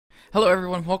Hello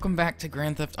everyone, welcome back to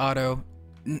Grand Theft Auto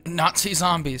Nazi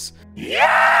Zombies.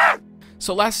 Yeah!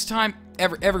 So last time,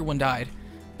 everyone died,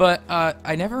 but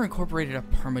I never incorporated a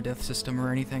permadeath system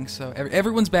or anything, so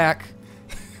everyone's back.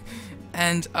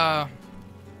 And yeah,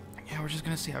 we're just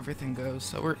gonna see how everything goes.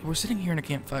 So we're sitting here in a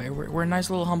campfire. We're a nice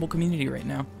little humble community right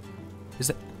now. Is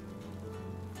that...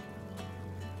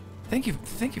 Thank you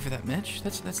for that, Mitch.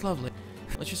 That's lovely.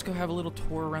 Let's just go have a little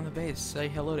tour around the base. Say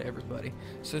hello to everybody.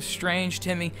 So Strange,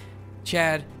 Timmy,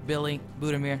 Chad, Billy,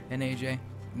 Budimir, and AJ,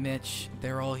 Mitch,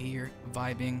 they're all here,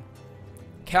 vibing.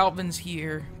 Calvin's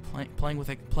here, playing with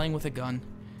a gun.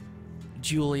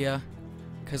 Julia,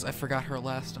 because I forgot her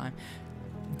last time.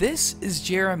 This is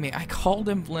Jeremy. I called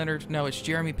him Leonard. No, it's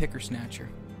Jeremy Pickersnatcher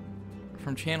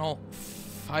from channel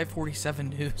 547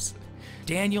 News.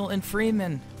 Daniel and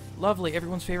Freeman, lovely.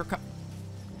 Everyone's favorite couple.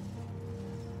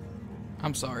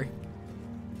 I'm sorry.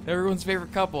 Everyone's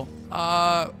favorite couple.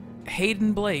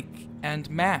 Hayden Blake and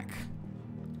Mac.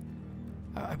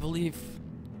 I believe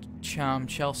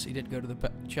Chelsea did go to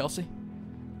the Chelsea?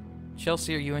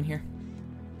 Chelsea, are you in here?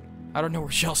 I don't know where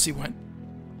Chelsea went.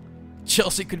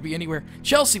 Chelsea could be anywhere.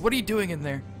 Chelsea, what are you doing in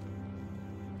there?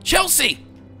 Chelsea!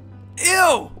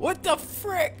 Ew! What the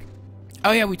frick?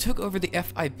 Oh yeah, we took over the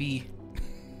FIB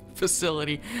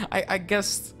facility. I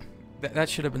guess that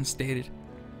should have been stated.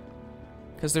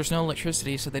 Because there's no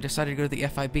electricity, so they decided to go to the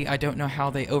FIB. I don't know how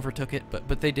they overtook it,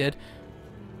 but they did.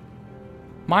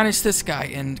 Minus this guy,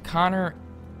 and Connor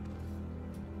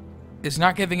is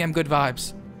not giving him good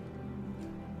vibes.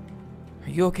 Are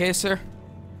you okay, sir?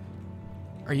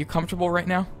 Are you comfortable right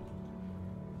now?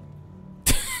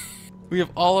 We have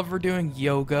Oliver doing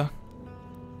yoga.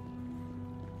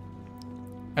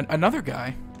 And another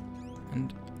guy.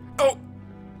 And... Oh!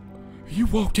 You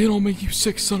walked in on me, you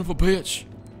sick son of a bitch!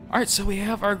 Alright, so we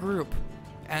have our group,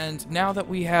 and now that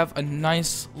we have a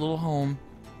nice little home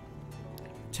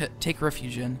to take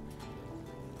refuge in,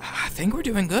 I think we're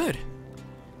doing good.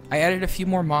 I added a few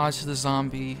more mods to the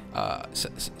zombie,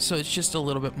 so it's just a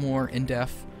little bit more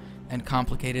in-depth and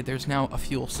complicated. There's now a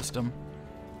fuel system.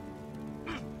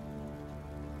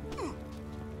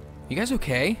 You guys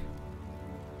okay?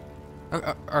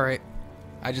 Alright,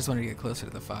 I just wanted to get closer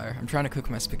to the fire. I'm trying to cook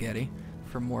my spaghetti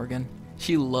for Morgan.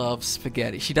 She loves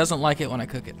spaghetti. She doesn't like it when I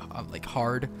cook it like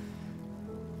hard.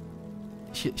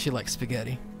 She likes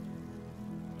spaghetti.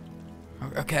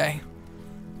 Okay.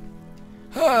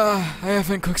 I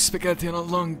haven't cooked spaghetti in a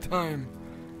long time.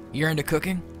 You're into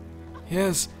cooking?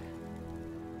 Yes.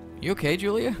 You okay,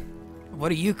 Julia? What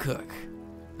do you cook?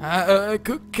 I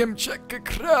cook kimchi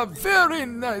crab. Very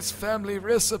nice family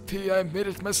recipe. I made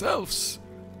it myself.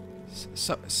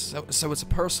 So it's a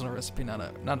personal recipe, not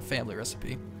a family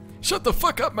recipe. Shut the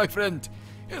fuck up, my friend!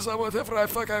 Here's whatever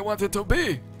I want it to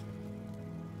be!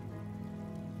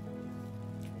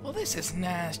 Well, this is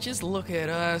nice. Just look at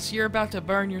us. You're about to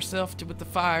burn yourself with the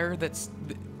fire that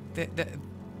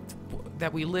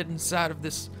we lit inside of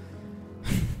this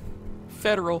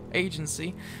federal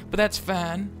agency, but that's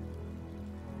fine.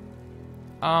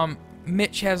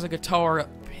 Mitch has a guitar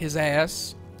up his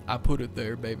ass. I put it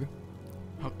there, baby.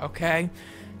 Okay.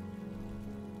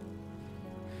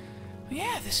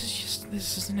 Yeah, this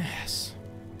is nice.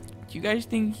 Do you guys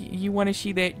think you want to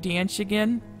see that dance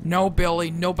again? No, Billy,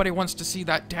 nobody wants to see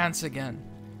that dance again.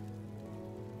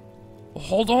 Well,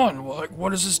 hold on, what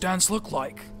does this dance look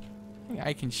like?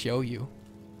 I can show you.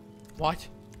 What?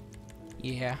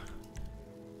 Yeah.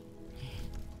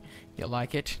 You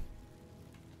like it?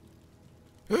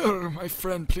 My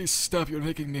friend, please stop. You're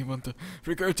making me want to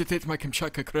regurgitate my kimchi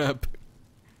crab.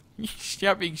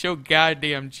 Stop being so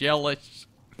goddamn jealous.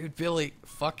 Dude, Billy,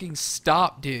 fucking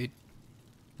stop, dude.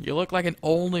 You look like an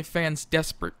OnlyFans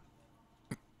desperate,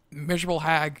 miserable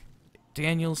hag.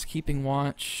 Daniel's keeping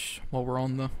watch while we're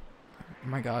on the, oh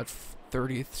my god,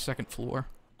 32nd floor.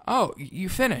 Oh, you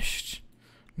finished?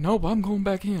 No, but I'm going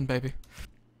back in, baby.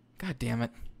 God damn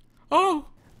it. Oh!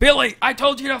 Billy, I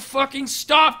told you to fucking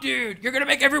stop, dude! You're gonna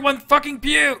make everyone fucking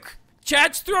puke!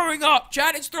 Chad's throwing up!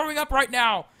 Chad is throwing up right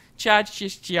now! Chad's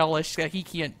just jealous that he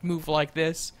can't move like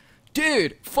this.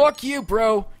 Dude, fuck you,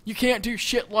 bro. You can't do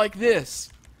shit like this.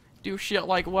 Do shit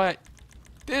like what?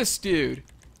 This, dude.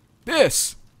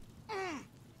 This.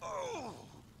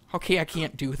 Okay, I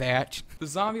can't do that. The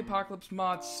zombie apocalypse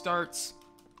mod starts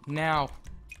now.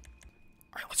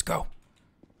 Alright, let's go.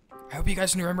 I hope you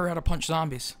guys can remember how to punch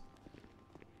zombies.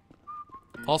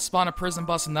 I'll spawn a prison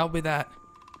bus and that'll be that.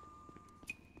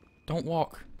 Don't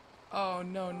walk. Oh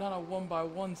no, not a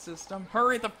 1x1 system.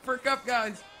 Hurry the frick up,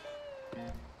 guys!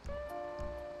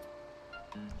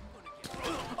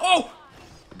 Oh!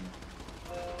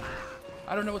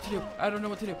 I don't know what to do. I don't know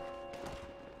what to do.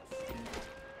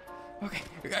 Okay,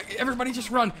 everybody just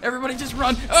run. Everybody just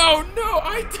run. Oh, no,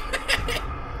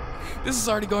 This is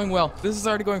already going well. This is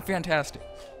already going fantastic.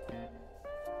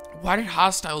 Why did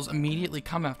hostiles immediately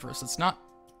come after us? It's not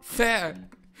fair.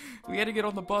 We had to get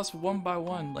on the bus one by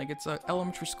one, like it's an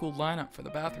elementary school lineup for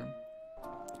the bathroom.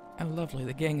 And lovely,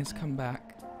 the gang has come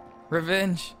back.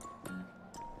 Revenge.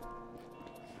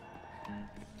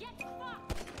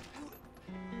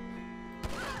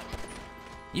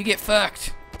 You get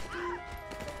fucked.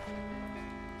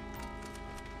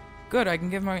 Good, I can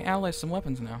give my allies some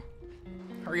weapons now.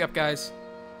 Hurry up, guys.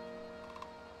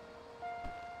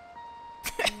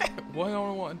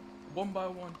 1-on-1. One by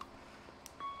one.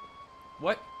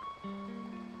 What?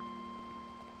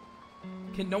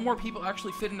 Can no more people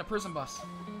actually fit in a prison bus?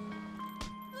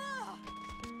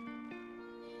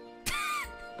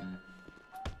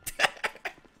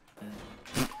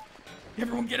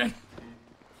 Everyone get in.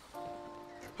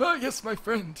 Ah, yes, my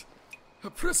friend. A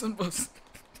prison bus.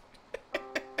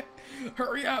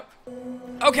 Hurry up.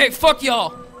 Okay, fuck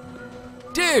y'all.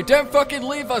 Dude, don't fucking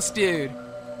leave us, dude.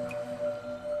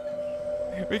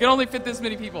 We can only fit this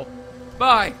many people.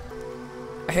 Bye.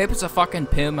 I hope it's a fucking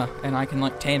puma and I can,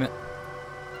 like, tame it.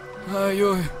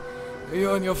 You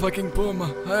and your fucking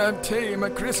puma. I am tame a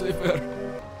grizzly bear.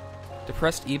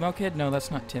 Depressed emo kid? No,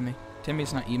 that's not Timmy.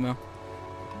 Timmy's not emo.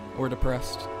 Or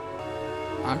depressed.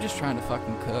 I'm just trying to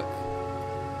fucking cook.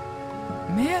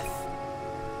 Myth?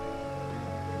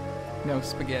 No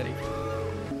spaghetti.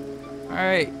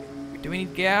 Alright. Do we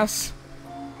need gas?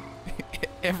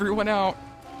 Everyone out.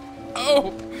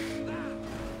 Oh!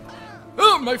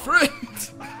 Oh, my friend!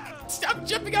 Stop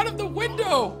jumping out of the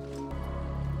window!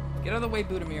 Get out of the way,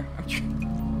 Budimir.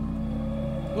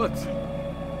 What?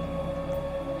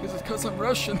 Is it because I'm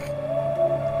Russian?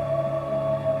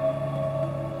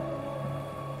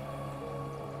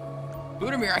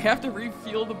 Budimir, I have to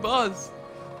refuel the buzz.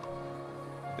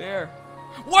 There.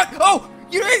 What? Oh!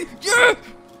 You!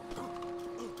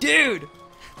 Dude!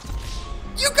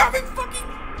 You got me fucking...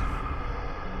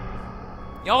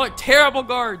 Y'all are terrible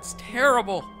guards.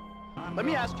 Terrible. Let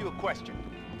me ask you a question.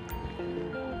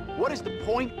 What is the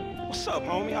point? What's up,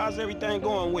 homie? How's everything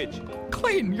going with you?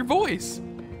 Clayton, your voice.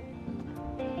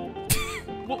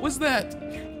 What was that?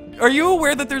 Are you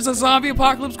aware that there's a zombie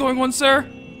apocalypse going on, sir?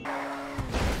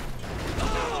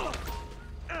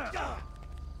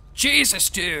 Jesus,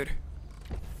 dude.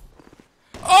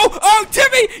 Oh,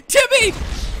 Timmy! Timmy!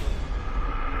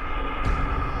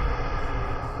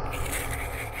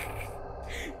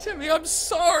 Timmy, I'm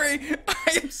sorry.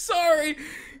 I am sorry.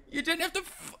 You didn't have to...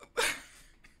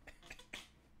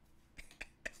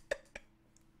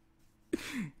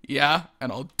 Yeah,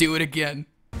 and I'll do it again.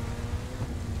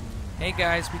 Hey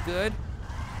guys, we good?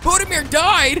 Budimir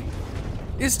died?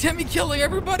 Is Timmy killing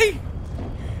everybody?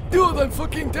 Dude, I'm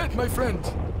fucking dead, my friend.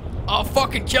 I'll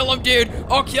fucking kill him, dude.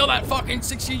 I'll kill that fucking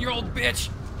 16-year-old bitch.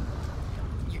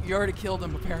 You already killed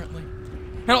him, apparently.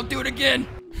 And I'll do it again.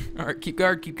 Alright, keep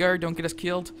guard, keep guard. Don't get us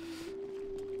killed.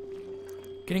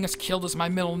 Getting us killed is my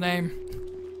middle name.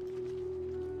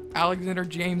 Alexander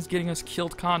James getting us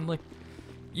killed, Conley.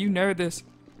 You know this.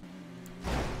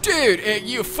 Dude,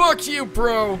 fuck you,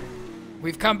 bro.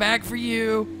 We've come back for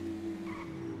you.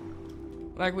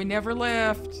 Like we never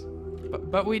left.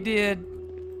 But we did.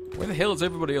 Where the hell is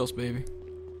everybody else, baby?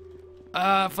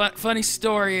 Funny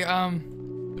story,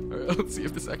 Alright, let's see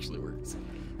if this actually works.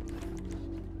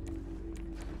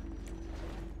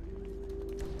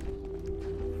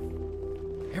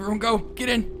 Everyone go, get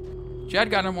in. Chad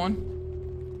got him one.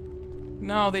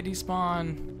 No, they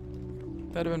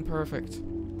despawn. That'd have been perfect.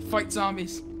 Fight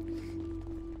zombies.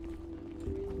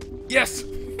 Yes!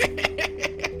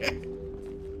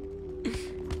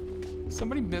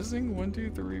 Somebody missing? 1,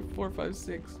 2, 3, 4, 5,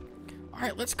 6.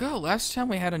 Alright, let's go. Last time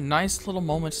we had a nice little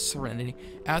moment of serenity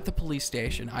at the police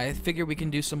station. I figure we can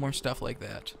do some more stuff like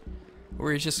that.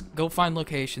 Where you just go find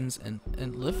locations and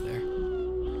live there.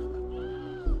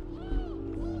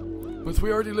 But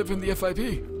we already live in the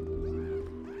FIB.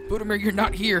 Budimir, you're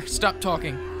not here. Stop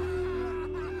talking.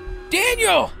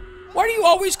 Daniel! Why do you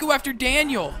always go after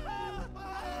Daniel?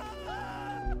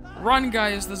 Run,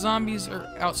 guys. The zombies are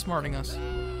outsmarting us.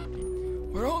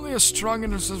 We're only as strong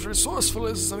and as resourceful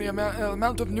as the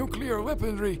amount of nuclear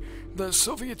weaponry the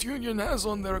Soviet Union has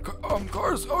on their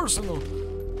cars arsenal.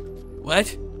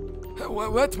 What?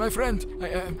 What, my friend?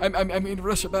 I mean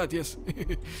Russia bad, yes.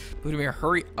 Budimir,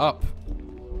 hurry up.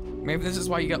 Maybe this is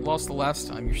why you got lost the last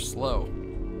time. You're slow.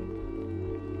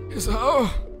 I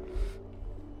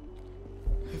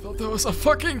thought there was a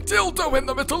fucking dildo in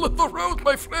the middle of the road,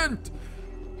 my friend.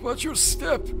 Watch your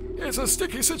step. It's a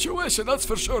sticky situation, that's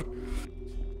for sure.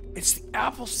 It's the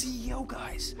Apple CEO,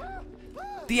 guys.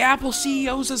 The Apple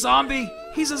CEO's a zombie!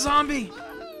 He's a zombie!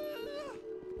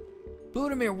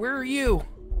 Budimir, where are you?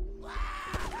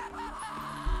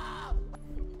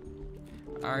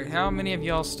 Alright, how many of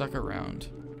y'all stuck around?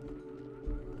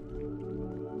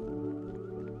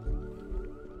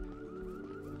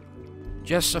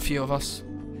 Just a few of us.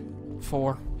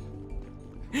 4.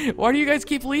 Why do you guys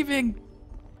keep leaving?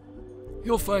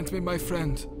 You'll find me, my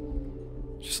friend.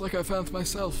 Just like I found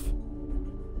myself.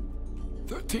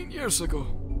 13 years ago.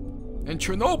 In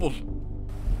Chernobyl.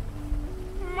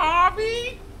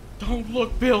 Mommy? Don't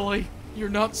look, Billy. You're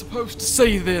not supposed to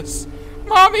say this.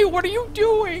 Mommy, what are you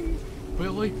doing?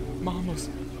 Billy, Mama's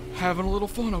having a little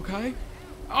fun, okay?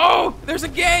 Oh, there's a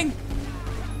gang!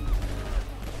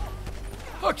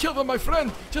 I killed him, my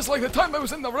friend, just like the time I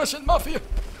was in the Russian mafia.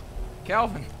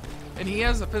 Calvin. And he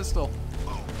has a pistol.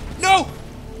 No!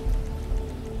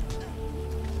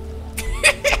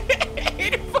 He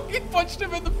fucking punched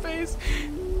him in the face.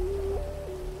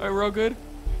 Alright, we're all good?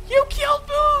 You killed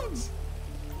Boons!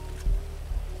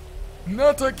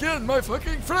 Not again, my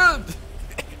fucking friend!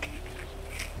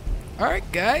 Alright,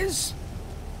 guys.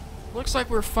 Looks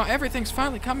like everything's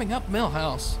finally coming up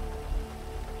Millhouse.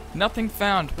 Nothing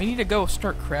found. We need to go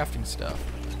start crafting stuff.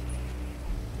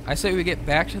 I say we get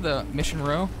back to the mission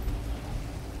row.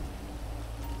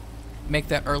 Make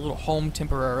that our little home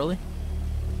temporarily.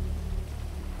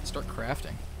 Start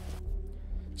crafting.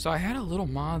 So I had a little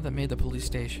mod that made the police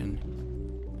station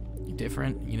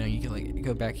different. You know, you can like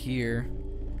go back here.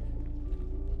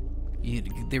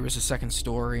 There was a second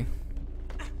story.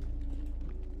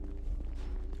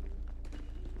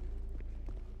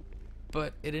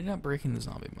 But it ended up breaking the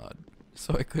zombie mod,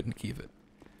 so I couldn't keep it.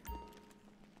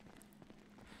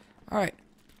 Alright.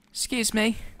 Excuse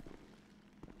me.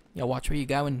 Yo, watch where you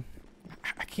going.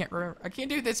 I can't remember. I can't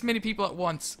do this many people at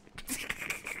once.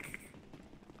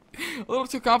 A little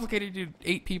too complicated to do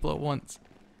 8 people at once.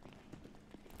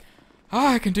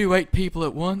 I can do 8 people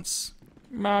at once.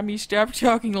 Mommy, stop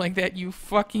talking like that, you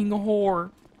fucking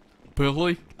whore.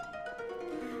 Billy?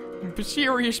 Be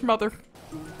serious, mother.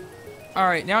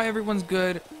 Alright, now everyone's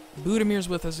good. Budimir's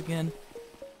with us again.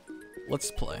 Let's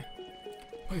play.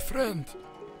 My friend.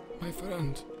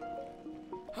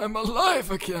 I'm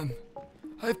alive again.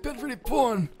 I've been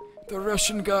reborn. The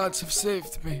Russian gods have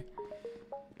saved me.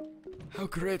 How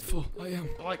grateful I am.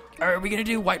 Like, are we gonna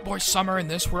do White Boy Summer in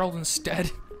this world instead?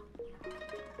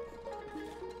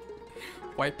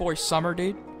 White Boy Summer,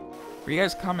 dude? Are you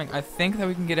guys coming? I think that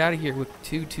we can get out of here with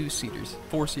 2 2-seaters.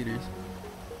 4-seaters.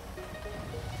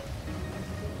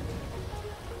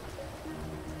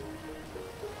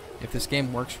 If this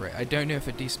game works right. I don't know if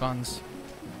it despawns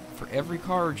for every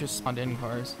car or just spawned in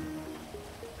cars.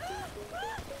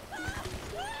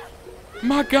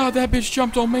 My god, that bitch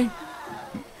jumped on me.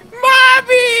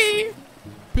 Mommy!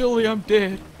 Billy, I'm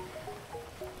dead.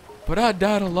 But I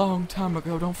died a long time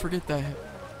ago, don't forget that.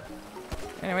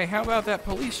 Anyway, how about that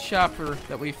police chopper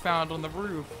that we found on the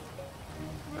roof?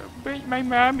 But my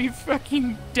mommy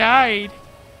fucking died.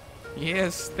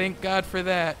 Yes, thank God for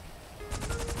that.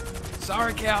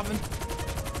 Sorry, Calvin.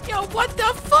 Yo, what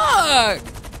the fuck?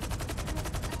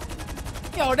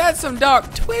 Yo, that's some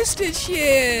dark twisted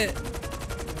shit.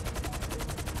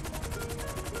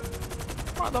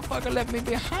 Motherfucker left me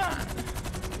behind.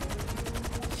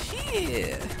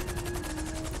 Shit.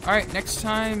 Alright, next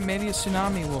time maybe a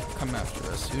tsunami will come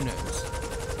after us. Who knows?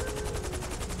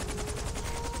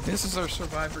 This is our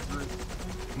survivor group.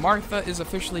 Martha is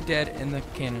officially dead in the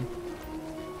canon.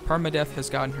 Permadeath has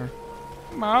gotten her.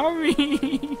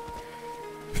 Mommy!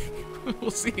 We'll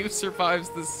see who survives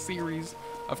this series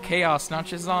of chaos. Not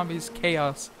just zombies,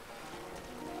 chaos.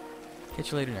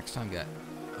 Catch you later next time, guys.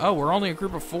 Oh, we're only a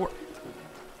group of 4.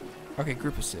 Okay,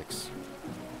 group of 6.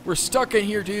 We're stuck in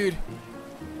here, dude.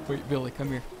 Wait, Billy, come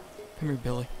here. Come here,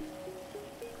 Billy.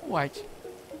 What?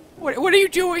 What are you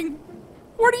doing?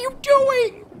 What are you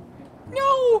doing?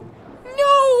 No!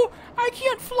 No! I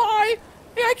can't fly!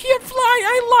 I can't fly!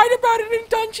 I lied about it in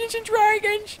Dungeons and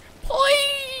Dragons!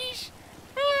 Please!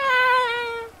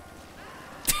 Ah.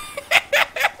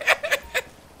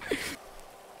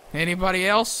 Anybody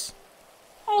else?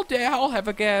 I'll have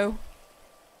a go.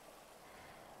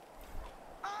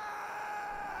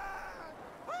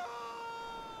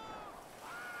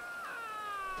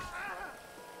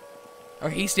 Oh,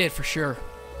 he's dead for sure.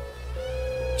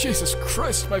 Jesus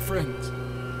Christ, my friend.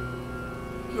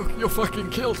 You fucking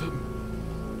killed him.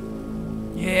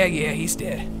 Yeah, he's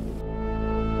dead.